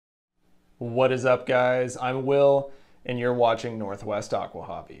What is up, guys? I'm Will and you're watching Northwest Aqua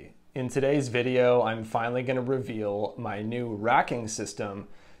Hobby. In today's video, I'm finally going to reveal my new racking system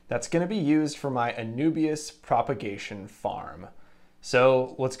that's going to be used for my Anubias propagation farm.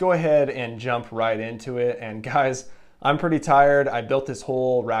 So let's go ahead and jump right into it. And guys, I'm pretty tired. I built this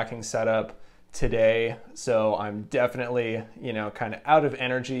whole racking setup today, so I'm definitely, kind of out of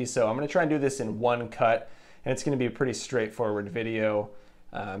energy. So I'm going to try and do this in one cut, and it's going to be a pretty straightforward video.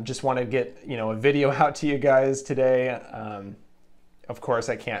 Just want to get, a video out to you guys today. Of course,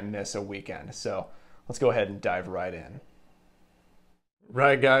 I can't miss a weekend. So let's go ahead and dive right in.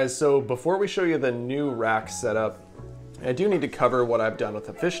 Right, guys, so before we show you the new rack setup, I do need to cover what I've done with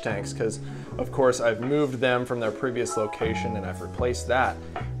the fish tanks because, of course, I've moved them from their previous location and I've replaced that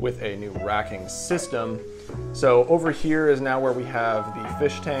with a new racking system. So over here is now where we have the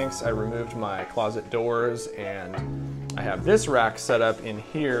fish tanks. I removed my closet doors and I have this rack set up in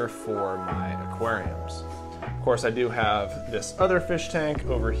here for my aquariums. Of course, I do have this other fish tank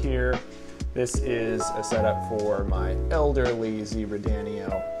over here. This is a setup for my elderly zebra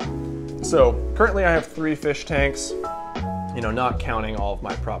danio. So currently I have 3 fish tanks, not counting all of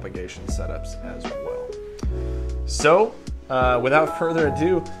my propagation setups as well. So without further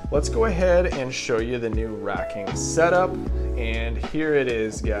ado, let's go ahead and show you the new racking setup. And here it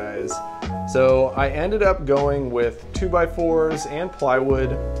is, guys. So I ended up going with 2x4s and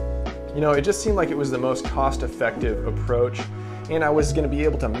plywood. It just seemed like it was the most cost-effective approach, and I was going to be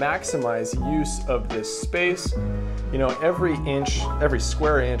able to maximize use of this space. Every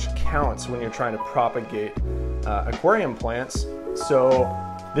square inch counts when you're trying to propagate aquarium plants. So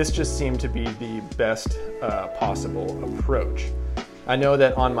this just seemed to be the best possible approach. I know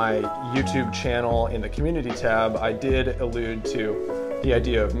that on my YouTube channel in the community tab, I did allude to the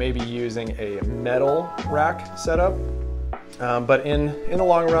idea of maybe using a metal rack setup. But in the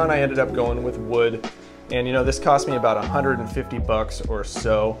long run, I ended up going with wood. And this cost me about 150 bucks or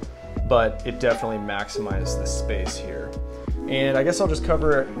so, but it definitely maximized the space here. And I guess I'll just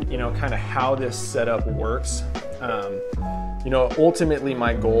cover, kind of how this setup works. Ultimately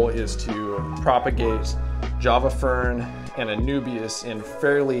my goal is to propagate Java fern and Anubias in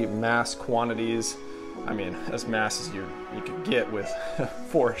fairly mass quantities. I mean, as mass as you could get with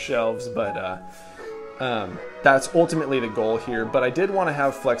 4 shelves, but that's ultimately the goal here. But I did want to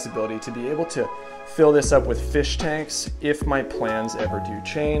have flexibility to be able to fill this up with fish tanks if my plans ever do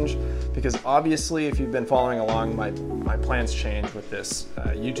change, because obviously if you've been following along, my plans change with this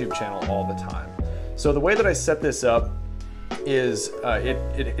YouTube channel all the time. So the way that I set this up is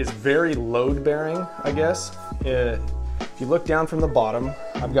it is very load bearing, I guess. If you look down from the bottom,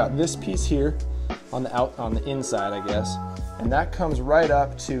 I've got this piece here on the inside, I guess, and that comes right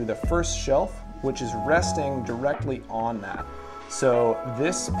up to the first shelf, which is resting directly on that. So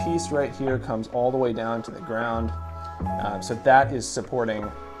this piece right here comes all the way down to the ground. So that is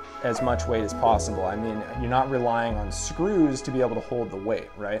supporting as much weight as possible. I mean, you're not relying on screws to be able to hold the weight,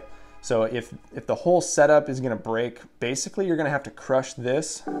 right? So if the whole setup is gonna break, basically you're gonna have to crush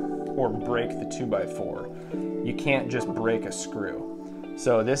this or break the 2x4. You can't just break a screw.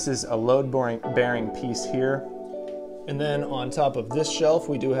 So this is a load-bearing piece here. And then on top of this shelf,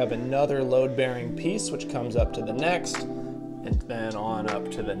 we do have another load-bearing piece, which comes up to the next, and then on up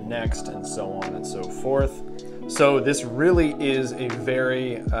to the next, and so on and so forth. So this really is a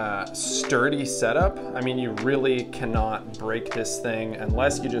very sturdy setup. I mean, you really cannot break this thing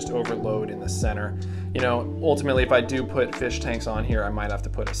unless you just overload in the center. Ultimately, if I do put fish tanks on here, I might have to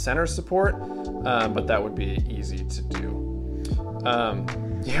put a center support, but that would be easy to do.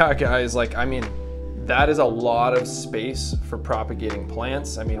 Yeah, guys, that is a lot of space for propagating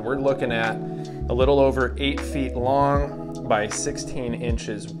plants. I mean, we're looking at a little over 8 feet long by 16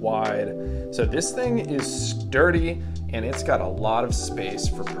 inches wide. So this thing is sturdy and it's got a lot of space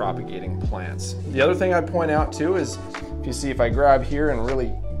for propagating plants. The other thing I'd point out too is, if I grab here and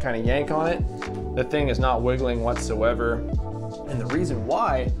really kind of yank on it, the thing is not wiggling whatsoever. And the reason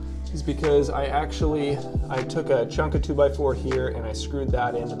why is because I took a chunk of 2x4 here and I screwed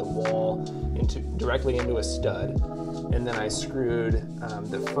that into the wall, directly into a stud. And then I screwed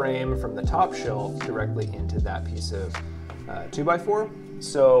the frame from the top shelf directly into that piece of 2x4.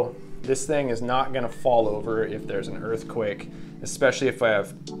 So this thing is not gonna fall over if there's an earthquake, especially if I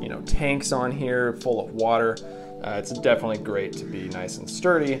have, tanks on here full of water. It's definitely great to be nice and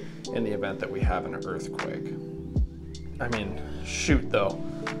sturdy in the event that we have an earthquake. I mean, shoot though.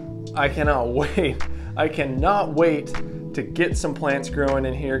 I cannot wait. I cannot wait to get some plants growing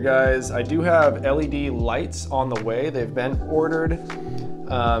in here, guys. I do have LED lights on the way. They've been ordered.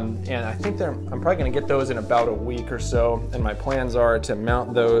 And I think I'm probably gonna get those in about a week or so. And my plans are to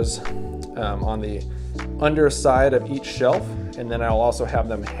mount those on the underside of each shelf. And then I'll also have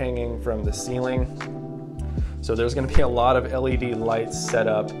them hanging from the ceiling. So there's gonna be a lot of LED lights set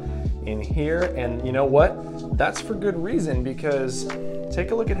up in here. And you know what? That's for good reason, because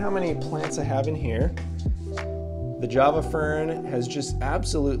take a look at how many plants I have in here. The Java fern has just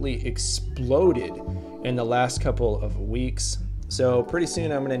absolutely exploded in the last couple of weeks. So pretty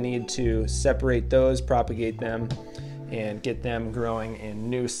soon I'm gonna need to separate those, propagate them, and get them growing in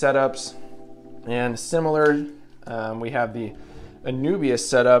new setups. And similar, we have the Anubias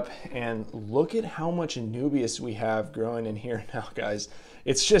setup, and look at how much Anubias we have growing in here now, guys.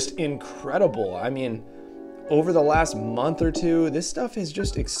 It's just incredible. I mean, over the last month or two, this stuff has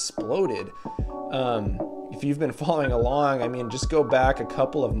just exploded. If you've been following along, I mean, just go back a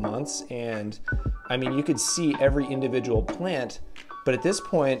couple of months and I mean, you could see every individual plant, but at this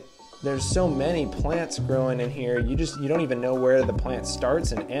point, there's so many plants growing in here, you don't even know where the plant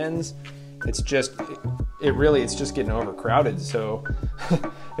starts and ends. It's just, it's just getting overcrowded. So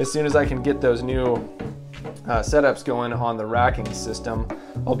as soon as I can get those new setups going on the racking system,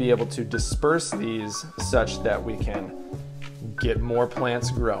 I'll be able to disperse these such that we can get more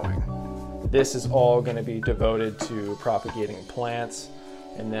plants growing. This is all going to be devoted to propagating plants.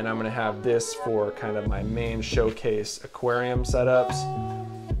 And then I'm going to have this for kind of my main showcase aquarium setups.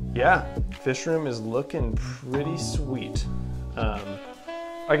 Yeah, fish room is looking pretty sweet.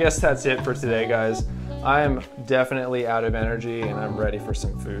 I guess that's it for today, guys. I'm definitely out of energy and I'm ready for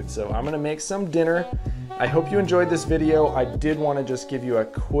some food. So I'm gonna make some dinner. I hope you enjoyed this video. I did want to just give you a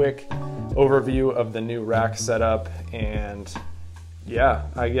quick overview of the new rack setup. And yeah,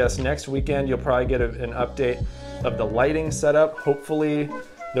 I guess next weekend you'll probably get an update of the lighting setup. Hopefully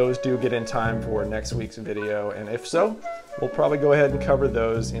those do get in time for next week's video. And if so, we'll probably go ahead and cover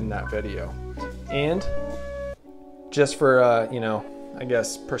those in that video. And just for, you know, I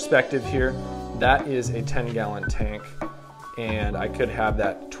guess perspective here, that is a 10-gallon tank, and I could have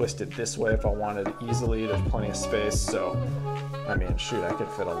that twisted this way if I wanted easily. There's plenty of space. So, I mean, shoot, I could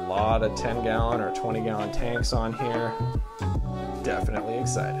fit a lot of 10-gallon or 20-gallon tanks on here. Definitely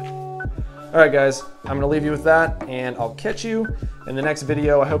excited. All right, guys, I'm gonna leave you with that, and I'll catch you in the next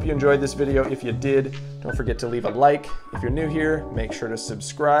video. I hope you enjoyed this video. If you did, don't forget to leave a like. If you're new here, make sure to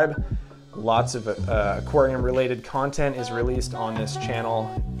subscribe. Lots of aquarium related content is released on this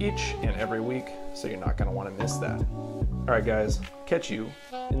channel each and every week, so you're not gonna wanna miss that. All right, guys, catch you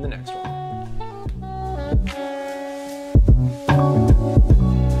in the next one.